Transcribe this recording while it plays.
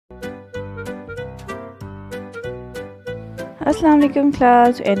Alaikum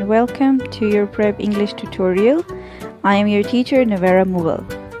class and welcome to your Prep English tutorial. I am your teacher Navera Mughal.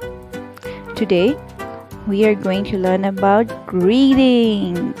 Today we are going to learn about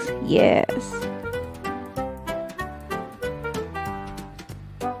greetings. Yes.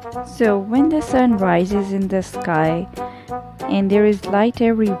 So when the sun rises in the sky and there is light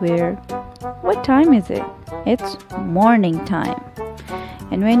everywhere, what time is it? It's morning time.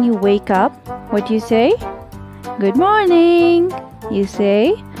 And when you wake up, what do you say? Good morning. You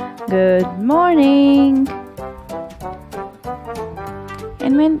say good morning.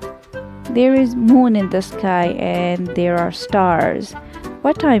 And when there is moon in the sky and there are stars,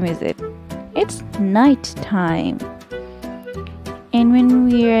 what time is it? It's night time. And when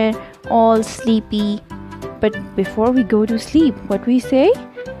we are all sleepy, but before we go to sleep, what we say?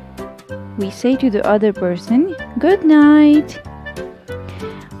 We say to the other person, good night.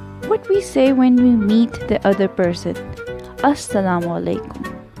 What we say when we meet the other person? Assalamu alaikum.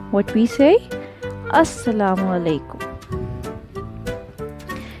 What we say? Assalamu alaikum.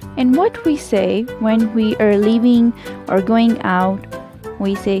 And what we say when we are leaving or going out?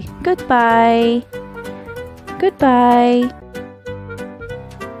 We say goodbye. Goodbye.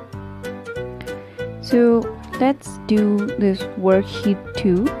 So let's do this worksheet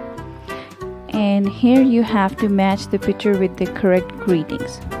 2. And here you have to match the picture with the correct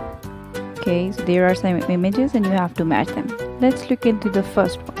greetings. Okay, so there are some images and you have to match them. Let's look into the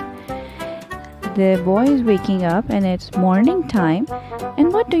first one. The boy is waking up and it's morning time.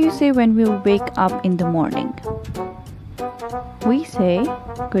 And what do you say when we wake up in the morning? We say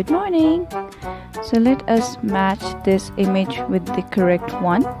good morning. So let us match this image with the correct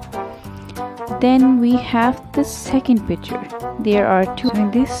one. Then we have the second picture. There are two. So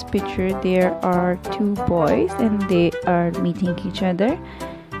in this picture there are two boys and they are meeting each other.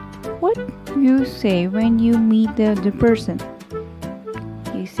 What do you say when you meet the other person?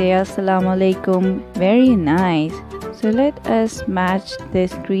 You say Assalamu alaikum. Very nice. So let us match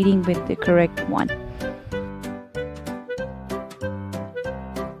this greeting with the correct one.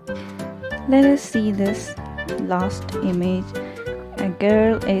 Let us see this last image. A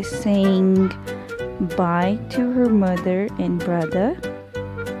girl is saying bye to her mother and brother.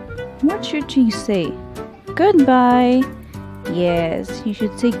 What should she say? Goodbye. Yes, you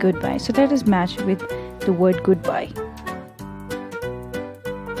should say goodbye. So let us match with the word goodbye.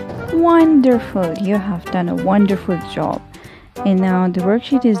 Wonderful. You have done a wonderful job. And now the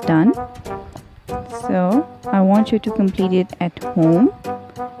worksheet is done. So I want you to complete it at home.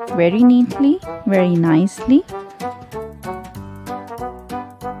 Very neatly, very nicely.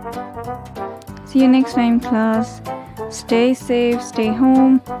 See you next time, class. Stay safe, stay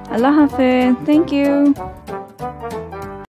home. Allah Hafiz. Thank you.